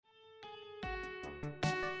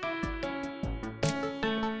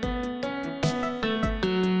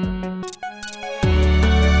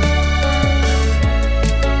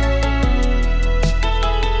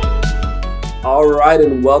All right,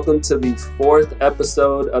 and welcome to the fourth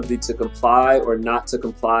episode of the To Comply or Not to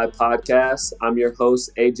Comply podcast. I'm your host,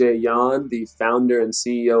 AJ Yan, the founder and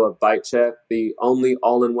CEO of BiteCheck, the only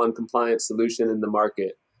all-in-one compliance solution in the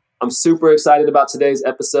market. I'm super excited about today's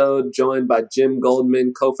episode, joined by Jim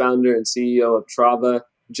Goldman, co-founder and CEO of Trava.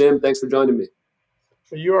 Jim, thanks for joining me.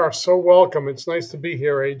 You are so welcome. It's nice to be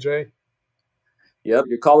here, AJ. Yep,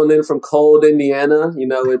 you're calling in from cold Indiana. You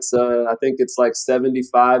know, it's I think it's like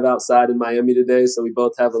 75 outside in Miami today, so we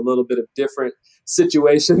both have a little bit of different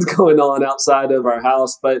situations going on outside of our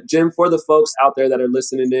house. But Jim, for the folks out there that are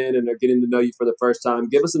listening in and are getting to know you for the first time,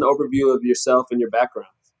 give us an overview of yourself and your background.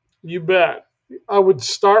 You bet. I would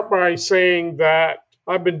start by saying that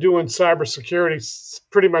I've been doing cybersecurity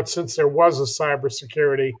pretty much since there was a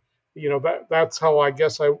cybersecurity. That's how I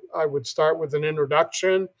guess I would start with an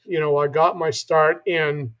introduction. I got my start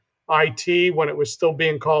in IT when it was still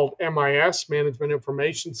being called MIS, Management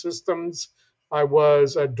Information Systems. I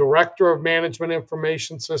was a director of Management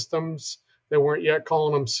Information Systems. They weren't yet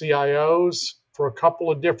calling them CIOs for a couple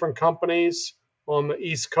of different companies on the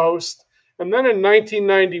East Coast. And then in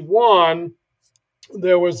 1991,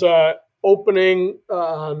 there was an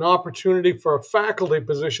opportunity for a faculty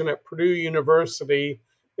position at Purdue University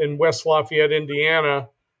in West Lafayette, Indiana,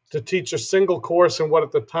 to teach a single course in what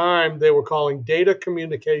at the time they were calling data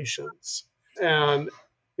communications. And,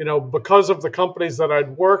 because of the companies that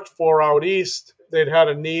I'd worked for out east, they'd had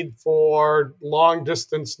a need for long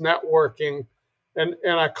distance networking. And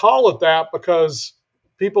I call it that because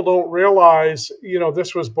people don't realize,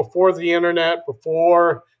 this was before the internet,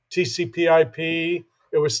 before TCP/IP.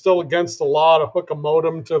 It was still against the law to hook a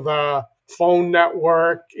modem to the phone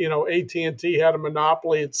network. AT&T had a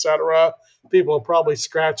monopoly, et cetera. People are probably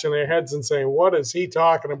scratching their heads and saying, what is he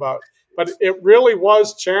talking about? But it really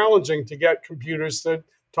was challenging to get computers to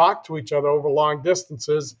talk to each other over long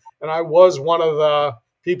distances. And I was one of the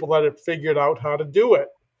people that had figured out how to do it.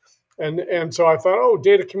 And so I thought,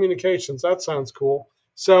 data communications, that sounds cool.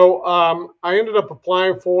 So I ended up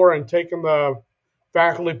applying for and taking the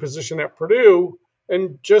faculty position at Purdue.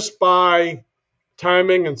 And just by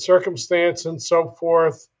timing and circumstance and so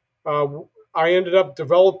forth, I ended up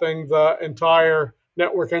developing the entire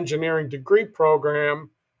network engineering degree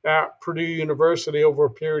program at Purdue University over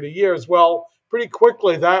a period of years. Well, pretty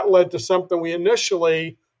quickly that led to something we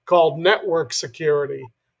initially called network security.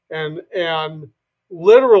 And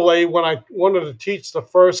literally when I wanted to teach the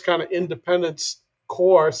first kind of independent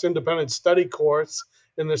study course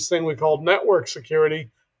in this thing we called network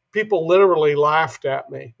security, people literally laughed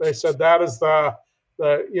at me. They said, that is the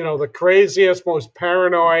craziest, most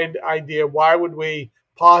paranoid idea. Why would we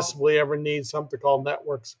possibly ever need something called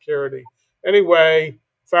network security? Anyway,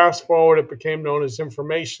 fast forward, it became known as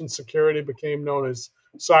information security, became known as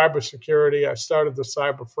cybersecurity. I started the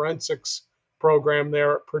cyber forensics program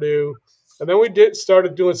there at Purdue. And then we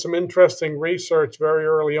started doing some interesting research very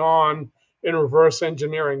early on in reverse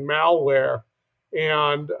engineering malware.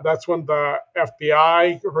 And that's when the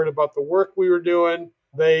FBI heard about the work we were doing.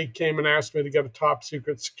 They came and asked me to get a top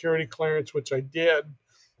secret security clearance, which I did.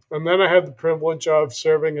 And then I had the privilege of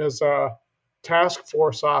serving as a task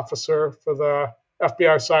force officer for the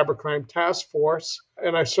FBI Cybercrime Task Force.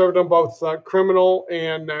 And I served on both criminal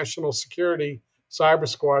and national security cyber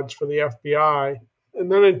squads for the FBI.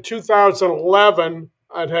 And then in 2011,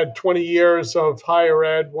 I'd had 20 years of higher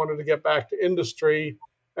ed, wanted to get back to industry.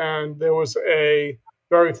 And there was a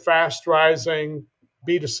very fast rising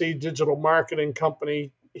B2C digital marketing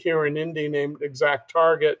company here in Indy named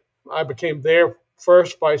ExactTarget. I became their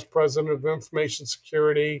first vice president of information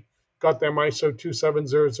security, got them ISO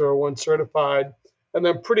 27001 certified. And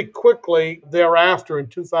then pretty quickly thereafter in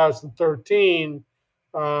 2013,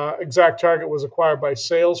 ExactTarget was acquired by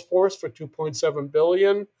Salesforce for $2.7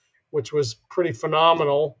 billion, which was pretty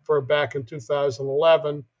phenomenal for back in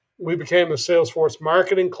 2011. We became the Salesforce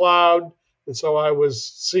Marketing Cloud. And so I was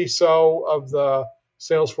CISO of the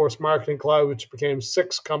Salesforce Marketing Cloud, which became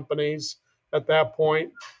 6 companies at that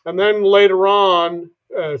point. And then later on,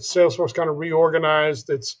 Salesforce kind of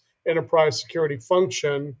reorganized its enterprise security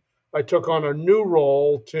function. I took on a new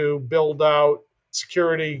role to build out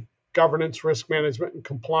security, governance, risk management, and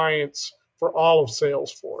compliance for all of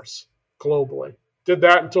Salesforce globally. Did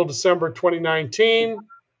that until December 2019.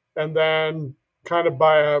 And then kind of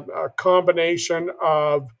by a combination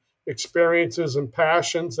of experiences and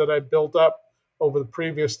passions that I built up over the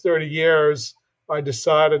previous 30 years, I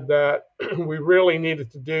decided that we really needed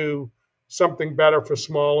to do something better for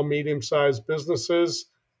small and medium-sized businesses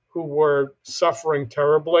who were suffering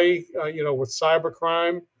terribly, with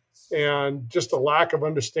cybercrime and just a lack of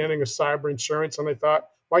understanding of cyber insurance. And I thought,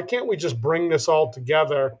 why can't we just bring this all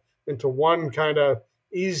together into one kind of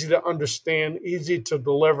easy to understand, easy to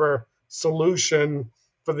deliver solution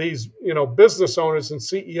for these, business owners and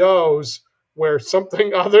CEOs, where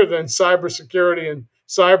something other than cybersecurity and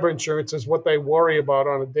cyber insurance is what they worry about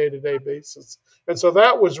on a day-to-day basis. And so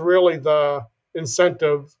that was really the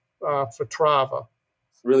incentive for Trava.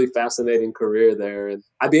 Really fascinating career there. And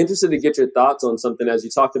I'd be interested to get your thoughts on something. As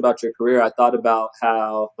you talked about your career, I thought about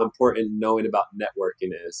how important knowing about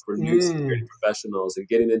networking is for new security professionals and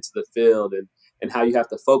getting into the field, and how you have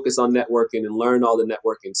to focus on networking and learn all the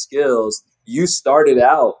networking skills. You started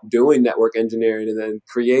out doing network engineering and then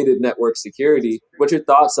created network security. What's your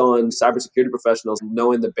thoughts on cybersecurity professionals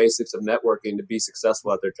knowing the basics of networking to be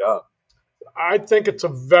successful at their job? I think it's a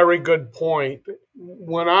very good point.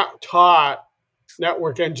 When I taught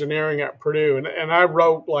network engineering at Purdue, and I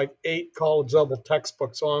wrote like 8 college level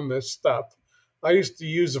textbooks on this stuff, I used to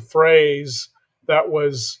use a phrase that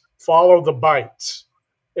was follow the bytes.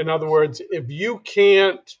 In other words, if you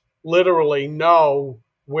can't literally know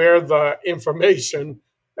where the information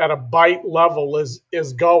at a byte level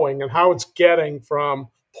is going and how it's getting from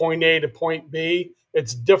point A to point B,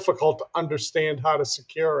 it's difficult to understand how to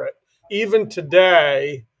secure it. Even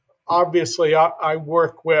today, obviously, I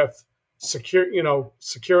work with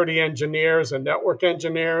security engineers and network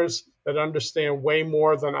engineers that understand way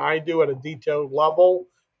more than I do at a detailed level,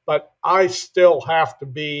 but I still have to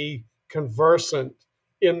be conversant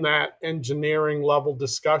in that engineering level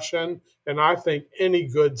discussion. And I think any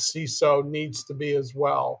good CISO needs to be as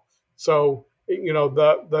well. So,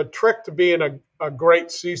 the trick to being a great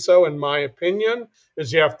CISO, in my opinion,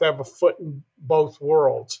 is you have to have a foot in both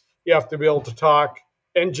worlds. You have to be able to talk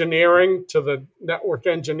engineering to the network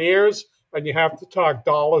engineers, and you have to talk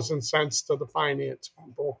dollars and cents to the finance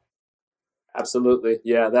people. Absolutely.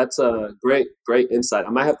 Yeah, that's a great insight. I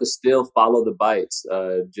might have to still follow the bytes,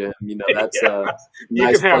 Jim. That's Yeah, a you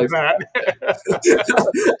nice can play have for that.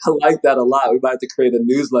 that. I like that a lot. We might have to create a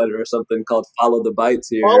newsletter or something called Follow the Bytes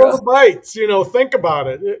here. Follow the bytes. Think about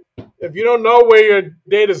it. If you don't know where your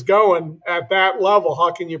data's going at that level,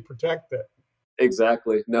 how can you protect it?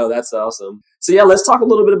 Exactly. No, that's awesome. So yeah, let's talk a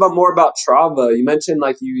little bit more about Trava. You mentioned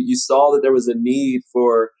like you saw that there was a need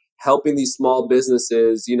for helping these small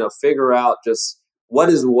businesses, figure out just what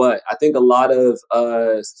is what. I think a lot of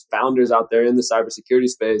founders out there in the cybersecurity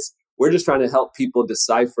space, we're just trying to help people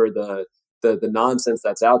decipher the nonsense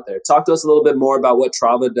that's out there. Talk to us a little bit more about what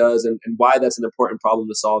Trava does and why that's an important problem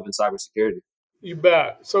to solve in cybersecurity. You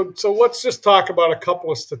bet. So let's just talk about a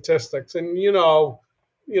couple of statistics. And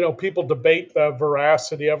people debate the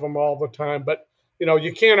veracity of them all the time, but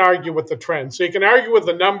you can't argue with the trends. So you can argue with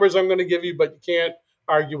the numbers I'm going to give you, but you can't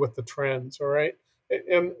argue with the trends. All right.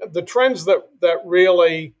 And the trends that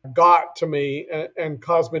really got to me and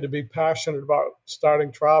caused me to be passionate about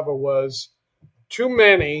starting Trava was too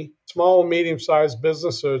many small and medium-sized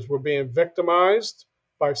businesses were being victimized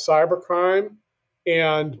by cybercrime,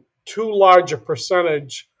 and too large a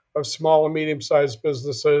percentage of small and medium-sized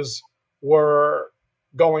businesses were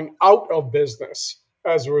going out of business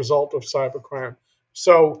as a result of cybercrime.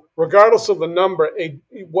 So regardless of the number,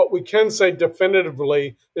 what we can say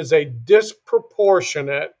definitively is a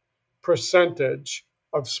disproportionate percentage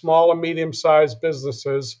of small and medium-sized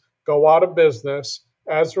businesses go out of business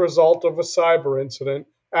as a result of a cyber incident,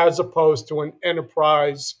 as opposed to an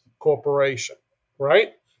enterprise corporation,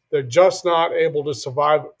 right? They're just not able to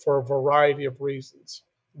survive it for a variety of reasons.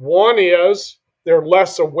 One is they're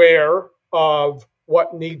less aware of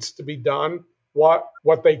what needs to be done, what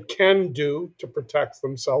they can do to protect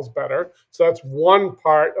themselves better. So that's one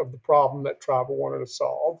part of the problem that Trava wanted to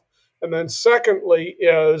solve. And then secondly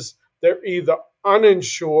is they're either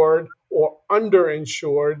uninsured or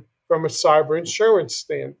underinsured from a cyber insurance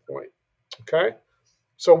standpoint. Okay.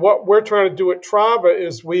 So what we're trying to do at Trava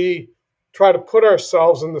is we try to put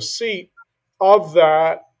ourselves in the seat of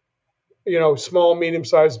that, small,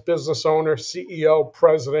 medium-sized business owner, CEO,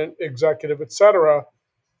 president, executive, et cetera.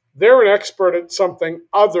 They're an expert at something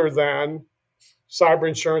other than cyber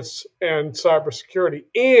insurance and cybersecurity,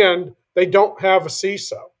 and they don't have a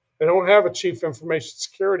CISO. They don't have a chief information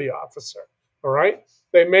security officer. All right.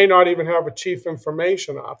 They may not even have a chief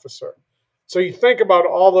information officer. So you think about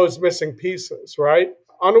all those missing pieces, right?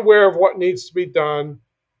 Unaware of what needs to be done,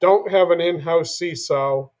 don't have an in-house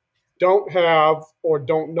CISO, don't have or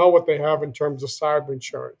don't know what they have in terms of cyber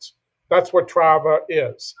insurance. That's what Trava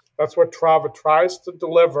is. That's what Trava tries to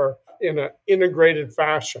deliver in an integrated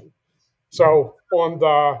fashion. So on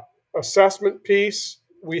the assessment piece,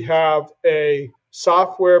 we have a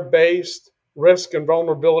software-based risk and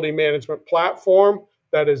vulnerability management platform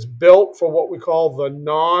that is built for what we call the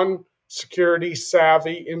non-security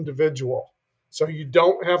savvy individual. So you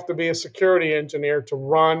don't have to be a security engineer to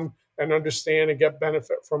run and understand and get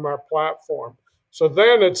benefit from our platform. So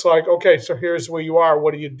then it's like, okay, so here's where you are.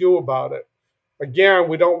 What do you do about it? Again,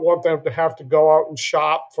 we don't want them to have to go out and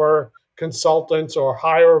shop for consultants or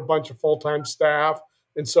hire a bunch of full time staff.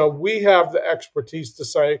 And so we have the expertise to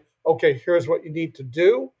say, okay, here's what you need to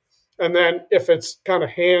do. And then if it's kind of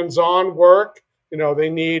hands on work, they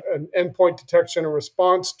need an endpoint detection and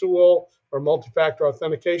response tool or multi factor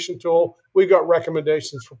authentication tool. We've got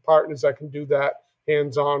recommendations for partners that can do that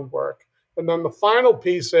hands on work. And then the final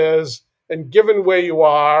piece is, and given where you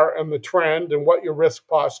are and the trend and what your risk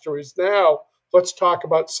posture is now, let's talk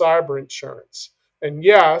about cyber insurance. And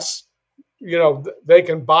yes, they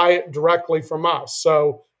can buy it directly from us.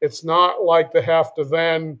 So it's not like they have to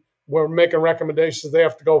then, we're making recommendations, they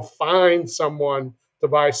have to go find someone to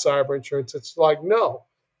buy cyber insurance. It's like, no,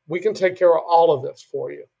 we can take care of all of this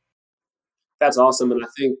for you. That's awesome. And I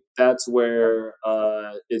think that's where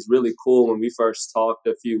it's really cool when we first talked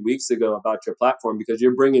a few weeks ago about your platform, because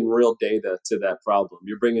you're bringing real data to that problem.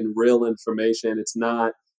 You're bringing real information. It's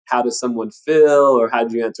not how does someone feel or how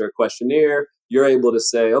do you answer a questionnaire. You're able to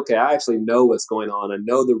say, okay, I actually know what's going on. I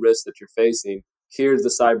know the risk that you're facing. Here's the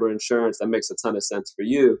cyber insurance that makes a ton of sense for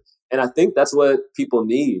you. And I think that's what people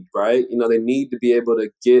need, right? They need to be able to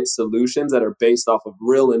get solutions that are based off of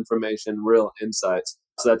real information, real insights.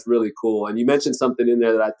 So that's really cool. And you mentioned something in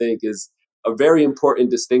there that I think is a very important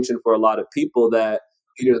distinction for a lot of people, that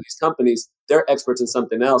these companies, they're experts in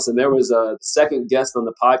something else. And there was a second guest on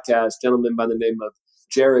the podcast, a gentleman by the name of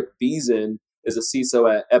Jarek Beeson, is a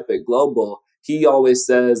CISO at Epic Global. He always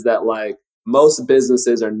says that most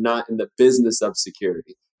businesses are not in the business of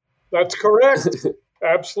security. That's correct.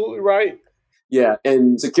 Absolutely right. Yeah.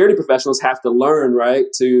 And security professionals have to learn, right,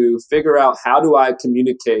 to figure out how do I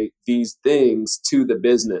communicate these things to the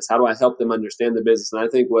business? How do I help them understand the business? And I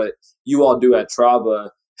think what you all do at Trava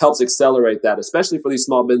helps accelerate that, especially for these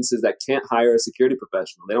small businesses that can't hire a security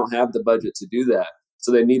professional. They don't have the budget to do that.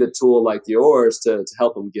 So they need a tool like yours to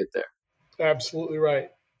help them get there. Absolutely right.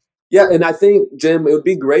 Yeah, and I think, Jim, it would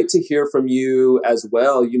be great to hear from you as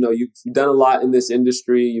well. You've done a lot in this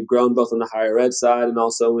industry. You've grown both on the higher ed side and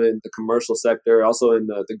also in the commercial sector, also in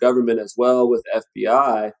the government as well with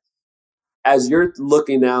FBI. As you're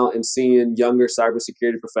looking out and seeing younger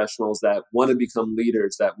cybersecurity professionals that want to become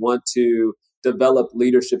leaders, that want to develop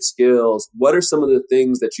leadership skills, what are some of the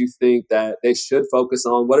things that you think that they should focus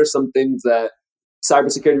on? What are some things that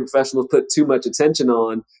cybersecurity professionals put too much attention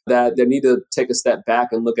on that they need to take a step back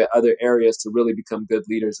and look at other areas to really become good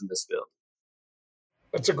leaders in this field?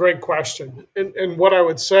 That's a great question. And what I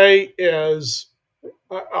would say is,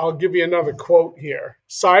 I'll give you another quote here.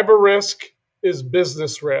 Cyber risk is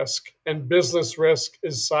business risk, and business risk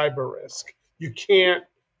is cyber risk. You can't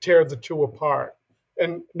tear the two apart.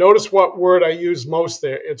 And notice what word I use most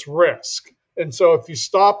there. It's risk. And so if you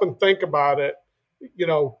stop and think about it,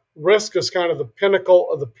 risk is kind of the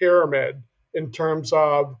pinnacle of the pyramid in terms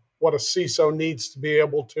of what a CISO needs to be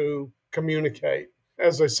able to communicate.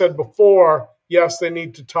 As I said before, yes, they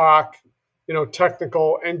need to talk,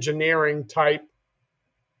 technical engineering type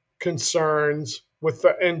concerns with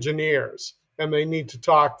the engineers, and they need to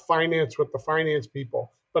talk finance with the finance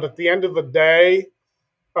people. But at the end of the day,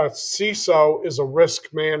 a CISO is a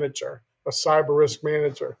risk manager, a cyber risk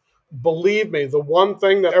manager. Believe me, the one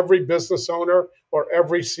thing that every business owner or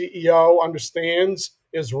every CEO understands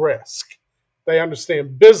is risk. They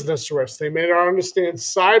understand business risk. They may not understand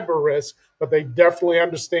cyber risk, but they definitely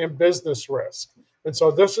understand business risk. And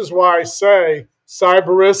so this is why I say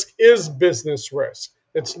cyber risk is business risk.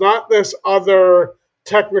 It's not this other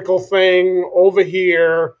technical thing over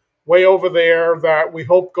here, way over there that we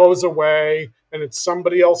hope goes away and it's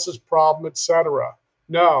somebody else's problem, etc.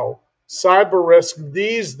 No, cyber risk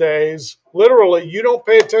these days, literally, you don't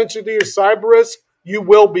pay attention to your cyber risk, you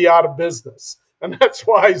will be out of business. And that's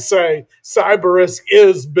why I say cyber risk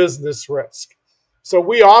is business risk. So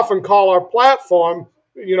we often call our platform,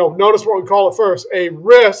 notice what we call it first, a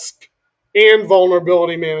risk and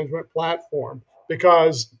vulnerability management platform.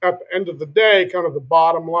 Because at the end of the day, kind of the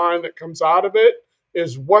bottom line that comes out of it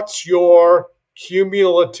is what's your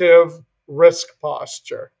cumulative risk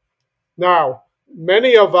posture. Now,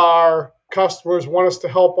 many of our customers want us to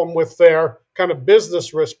help them with their kind of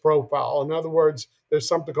business risk profile. In other words, there's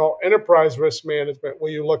something called enterprise risk management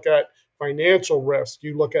where you look at financial risk,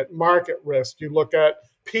 you look at market risk, you look at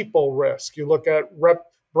people risk, you look at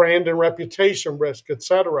brand and reputation risk,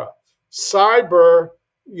 etc. Cyber,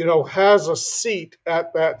 has a seat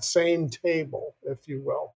at that same table, if you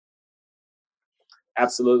will.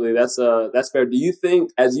 Absolutely. That's fair. Do you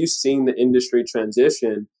think, as you've seen the industry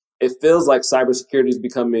transition, it feels like cybersecurity is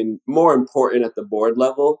becoming more important at the board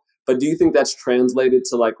level. But do you think that's translated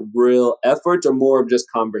to like real effort or more of just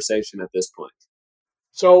conversation at this point?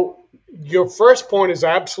 So your first point is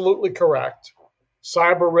absolutely correct.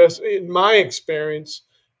 Cyber risk, in my experience,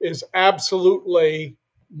 is absolutely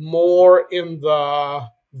more in the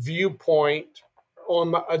viewpoint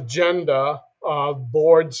on the agenda of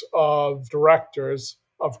boards of directors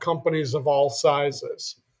of companies of all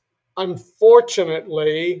sizes.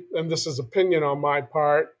 Unfortunately, and this is opinion on my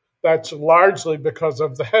part, that's largely because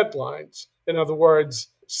of the headlines. In other words,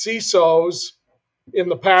 CISOs in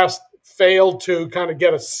the past failed to kind of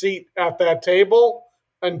get a seat at that table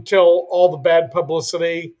until all the bad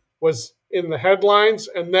publicity was in the headlines.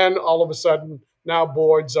 And then all of a sudden, now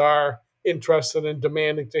boards are interested in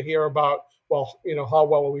demanding to hear about, well, how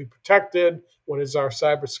well are we protected? What is our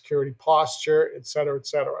cybersecurity posture, et cetera, et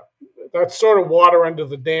cetera. That's sort of water under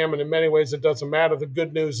the dam. And in many ways, it doesn't matter. The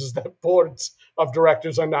good news is that boards of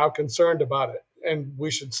directors are now concerned about it. And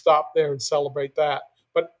we should stop there and celebrate that.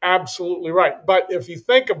 But absolutely right. But if you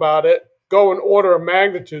think about it, go in order of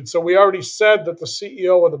magnitude. So we already said that the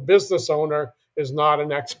CEO or the business owner is not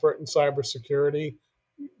an expert in cybersecurity.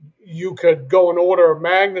 You could go in order of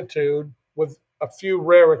magnitude with a few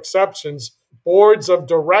rare exceptions. Boards of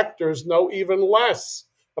directors know even less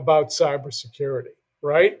about cybersecurity,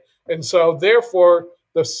 right? And so therefore,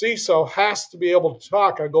 the CISO has to be able to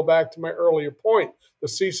talk. I go back to my earlier point. The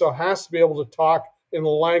CISO has to be able to talk in the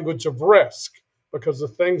language of risk, because the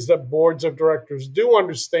things that boards of directors do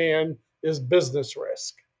understand is business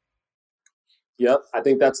risk. Yep, I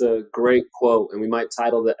think that's a great quote, and we might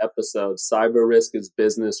title the episode "Cyber Risk is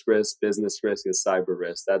Business Risk, Business Risk is Cyber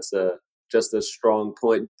Risk." That's just a strong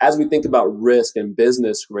point. As we think about risk and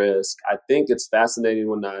business risk, I think it's fascinating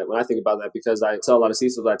when I think about that, because I tell a lot of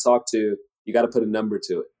CISOs I talk to, you got to put a number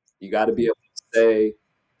to it. You got to be able to say,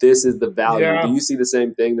 this is the value. Do Yeah. you see the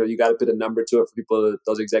same thing, or you got to put a number to it for people,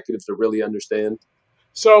 those executives, to really understand?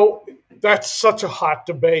 So that's such a hot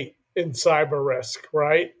debate in cyber risk,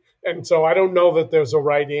 right? And so I don't know that there's a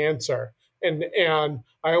right answer. And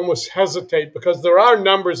I almost hesitate, because there are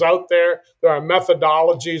numbers out there, there are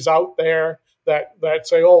methodologies out there that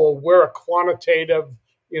say, oh, well, we're a quantitative,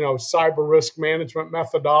 cyber risk management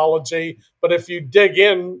methodology. But if you dig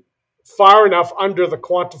in far enough under the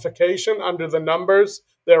quantification, under the numbers,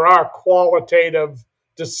 there are qualitative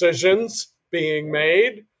decisions being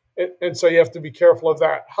made. And so you have to be careful of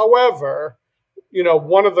that. However,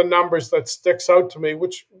 one of the numbers that sticks out to me,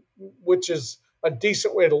 which is a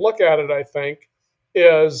decent way to look at it, I think,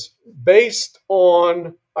 is based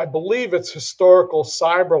on, I believe it's historical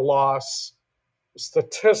cyber loss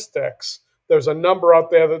statistics. There's a number out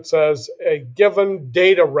there that says a given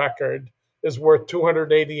data record is worth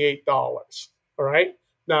 $288. All right.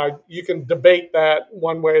 Now you can debate that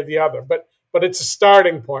one way or the other, but it's a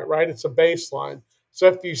starting point, right? It's a baseline. So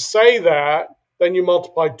if you say that, then you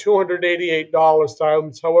multiply $288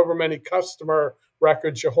 times however many customer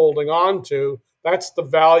records you're holding on to. That's the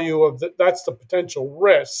value of that's the potential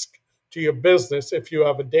risk to your business if you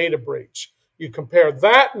have a data breach. You compare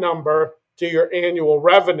that number to your annual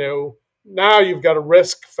revenue. Now you've got a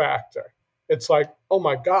risk factor. It's like, oh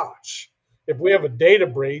my gosh, if we have a data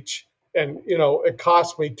breach and it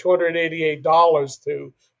costs me $288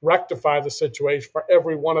 to rectify the situation for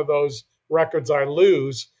every one of those records I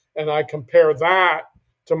lose, and I compare that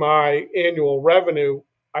to my annual revenue,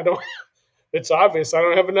 I don't. It's obvious I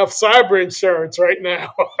don't have enough cyber insurance right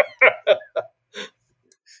now.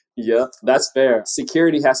 Yeah, that's fair.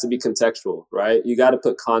 Security has to be contextual, right? You got to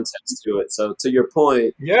put context to it. So to your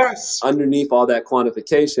point, Yes. underneath all that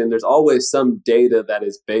quantification, there's always some data that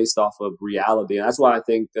is based off of reality. And that's why I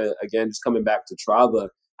think, again, just coming back to Trava,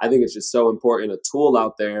 I think it's just so important, a tool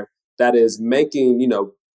out there that is making,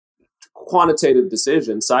 quantitative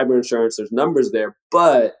decisions. Cyber insurance, there's numbers there,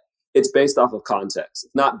 but it's based off of context.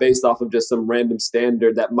 It's not based off of just some random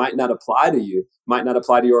standard that might not apply to you, might not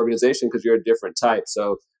apply to your organization because you're a different type.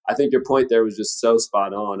 So I think your point there was just so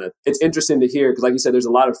spot on. It's interesting to hear because, like you said, there's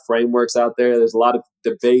a lot of frameworks out there. There's a lot of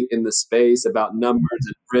debate in the space about numbers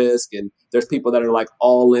and risk. And there's people that are like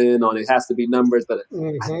all in on it has to be numbers. But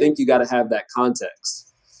I think you got to have that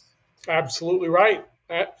context. Absolutely right.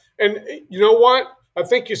 And you know what? I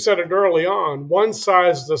think you said it early on. One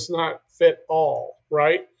size does not fit all,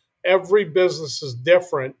 right? Every business is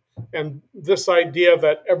different. And this idea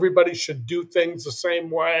that everybody should do things the same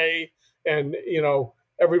way and,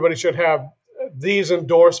 everybody should have these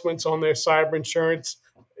endorsements on their cyber insurance,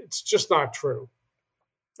 it's just not true.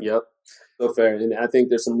 Yep. So fair. And I think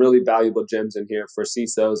there's some really valuable gems in here for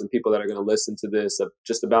CISOs and people that are going to listen to this,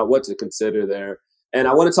 just about what to consider there. And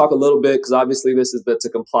I want to talk a little bit, because obviously this is the To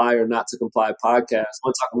Comply or Not to Comply podcast. I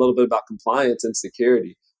want to talk a little bit about compliance and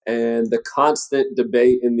security and the constant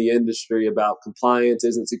debate in the industry about compliance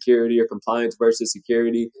isn't security or compliance versus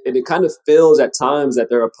security. And it kind of feels at times that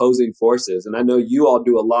they're opposing forces. And I know you all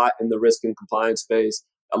do a lot in the risk and compliance space.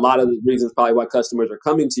 A lot of the reasons probably why customers are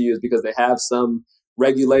coming to you is because they have some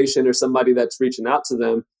regulation or somebody that's reaching out to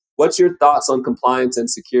them. What's your thoughts on compliance and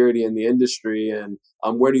security in the industry, and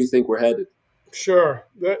where do you think we're headed? Sure.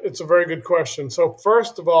 It's a very good question. So,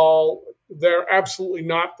 first of all, they're absolutely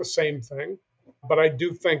not the same thing, but I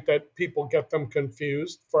do think that people get them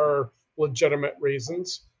confused for legitimate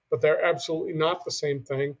reasons, but they're absolutely not the same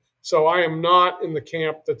thing. So, I am not in the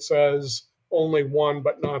camp that says only one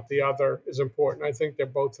but not the other is important. I think they're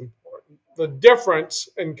both important. The difference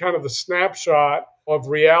and kind of the snapshot of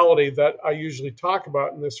reality that I usually talk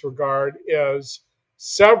about in this regard is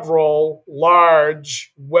several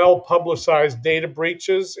large, well-publicized data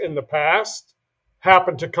breaches in the past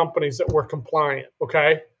happened to companies that were compliant,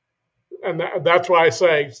 okay? And that's why I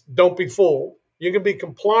say, don't be fooled. You can be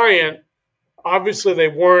compliant. Obviously, they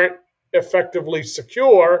weren't effectively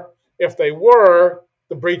secure. If they were,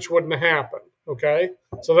 the breach wouldn't have happened, okay?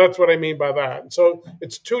 So that's what I mean by that. So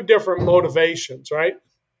it's two different motivations, right?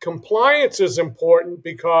 Compliance is important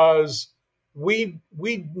because we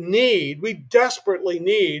desperately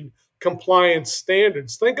need compliance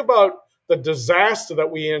standards. Think about the disaster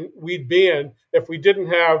that we'd be in if we didn't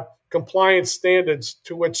have compliance standards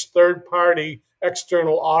to which third-party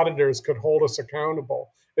external auditors could hold us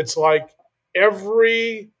accountable. It's like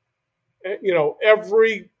every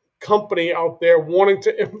company out there wanting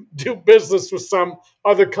to do business with some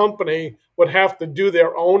other company would have to do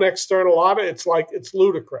their own external audit. It's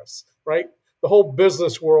ludicrous, right? The whole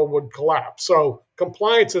business world would collapse. So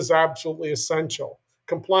compliance is absolutely essential.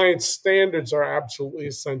 Compliance standards are absolutely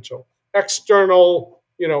essential. External,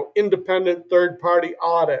 independent third-party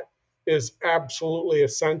audit is absolutely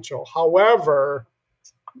essential. However,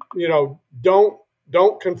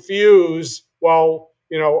 don't confuse, well,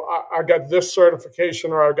 I got this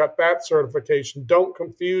certification or I got that certification. Don't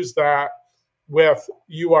confuse that with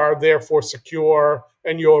you are therefore secure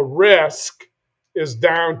and your risk is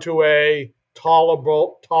down to a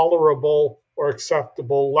tolerable or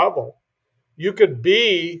acceptable level. You could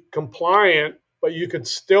be compliant, but you could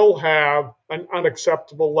still have an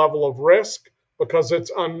unacceptable level of risk because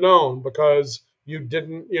it's unknown, because you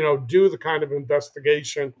didn't, do the kind of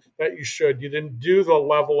investigation that you should. You didn't do the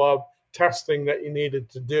level of testing that you needed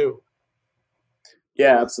to do.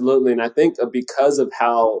 Yeah, absolutely. And I think because of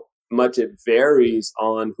how much it varies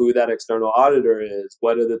on who that external auditor is,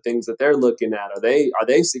 what are the things that they're looking at? Are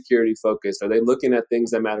they security focused? Are they looking at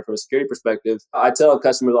things that matter from a security perspective? I tell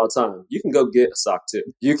customers all the time, you can go get a SOC 2.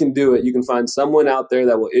 You can do it. You can find someone out there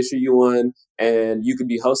that will issue you one, and you could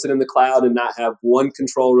be hosted in the cloud and not have one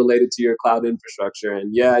control related to your cloud infrastructure.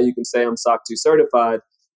 And yeah, you can say I'm SOC 2 certified,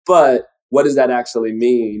 but what does that actually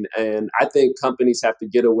mean? And I think companies have to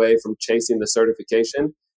get away from chasing the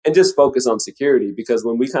certification and just focus on security, because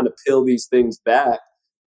when we kind of peel these things back,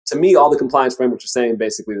 to me, all the compliance frameworks are saying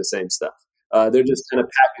basically the same stuff. They're just kind of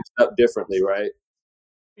packaged up differently, right?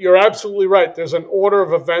 You're absolutely right. There's an order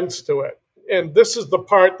of events to it. And this is the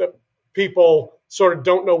part that people sort of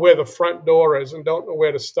don't know where the front door is and don't know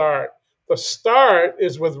where to start. The start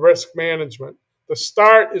is with risk management. The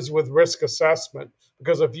start is with risk assessment.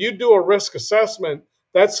 Because if you do a risk assessment,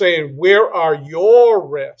 that's saying, where are your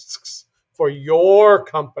risks for your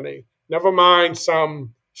company? Never mind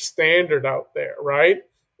some standard out there, right?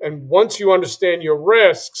 And once you understand your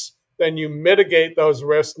risks, then you mitigate those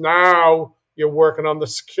risks. Now you're working on the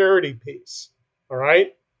security piece. All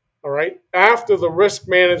right. All right. After the risk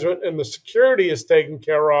management and the security is taken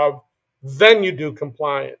care of, then you do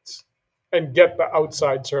compliance and get the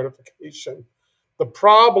outside certification. The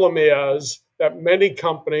problem is that many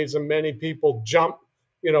companies and many people jump,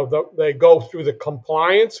 they go through the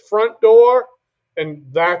compliance front door, and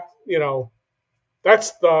that's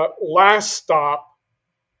the last stop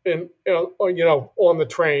on the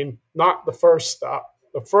train, not the first stop.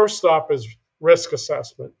 The first stop is risk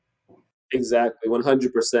assessment. Exactly,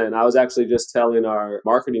 100%. I was actually just telling our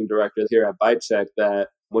marketing director here at ByteCheck that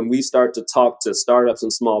when we start to talk to startups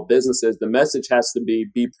and small businesses, the message has to be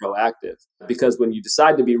proactive. Because when you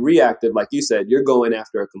decide to be reactive, like you said, you're going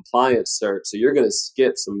after a compliance cert. So you're going to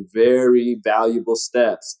skip some very valuable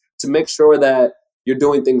steps to make sure that you're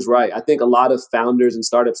doing things right. I think a lot of founders and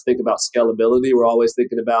startups think about scalability. We're always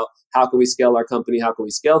thinking about how can we scale our company? How can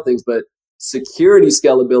we scale things? But security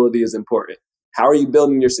scalability is important. How are you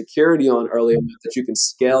building your security on early enough that you can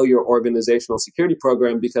scale your organizational security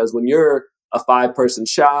program? Because when you're a 5-person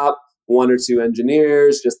shop, one or two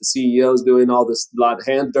engineers, just the CEOs doing all this, a lot of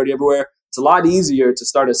hands dirty everywhere. It's a lot easier to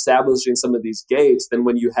start establishing some of these gates than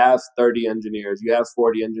when you have 30 engineers, you have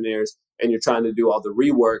 40 engineers, and you're trying to do all the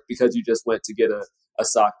rework because you just went to get a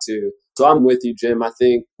SOC 2. So I'm with you, Jim. I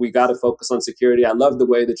think we got to focus on security. I love the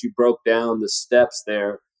way that you broke down the steps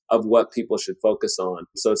there of what people should focus on.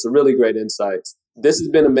 So it's a really great insight. This has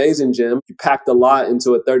been amazing, Jim. You packed a lot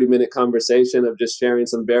into a 30-minute conversation of just sharing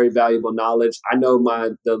some very valuable knowledge. I know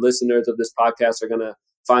the listeners of this podcast are going to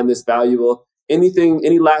find this valuable.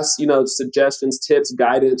 Any last, suggestions, tips,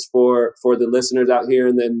 guidance for the listeners out here?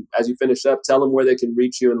 And then as you finish up, tell them where they can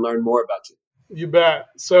reach you and learn more about you. You bet.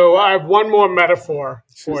 So I have one more metaphor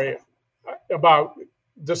for you about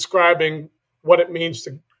describing what it means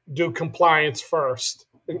to do compliance first.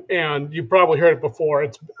 And you probably heard it before.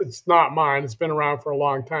 It's not mine. It's been around for a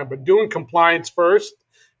long time. But doing compliance first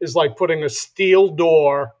is like putting a steel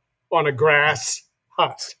door on a grass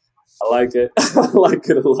hut. I like it. I like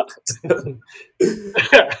it a lot.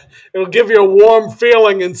 It'll give you a warm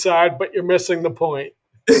feeling inside, but you're missing the point.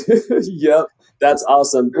 Yep. That's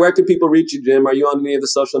awesome. Where can people reach you, Jim? Are you on any of the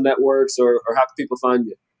social networks or how can people find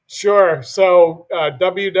you? Sure. So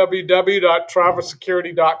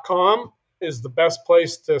www.traversecurity.com is the best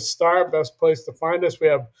place to start, best place to find us. We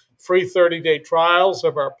have free 30-day trials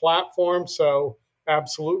of our platform, so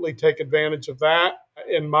absolutely take advantage of that.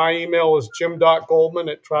 And my email is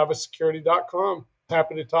jim.goldman@traversecurity.com.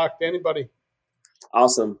 Happy to talk to anybody.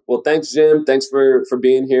 Awesome. Well, thanks, Jim. Thanks for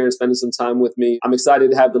being here and spending some time with me. I'm excited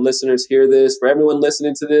to have the listeners hear this. For everyone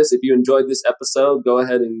listening to this, if you enjoyed this episode, go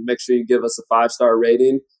ahead and make sure you give us a 5-star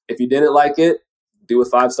rating. If you didn't like it, do a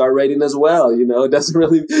 5-star rating as well. It doesn't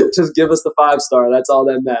really just give us the 5-star. That's all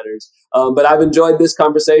that matters. But I've enjoyed this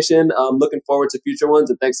conversation. Looking forward to future ones.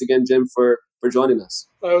 And thanks again, Jim, for joining us.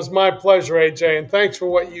 It was my pleasure, AJ. And thanks for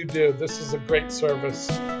what you do. This is a great service.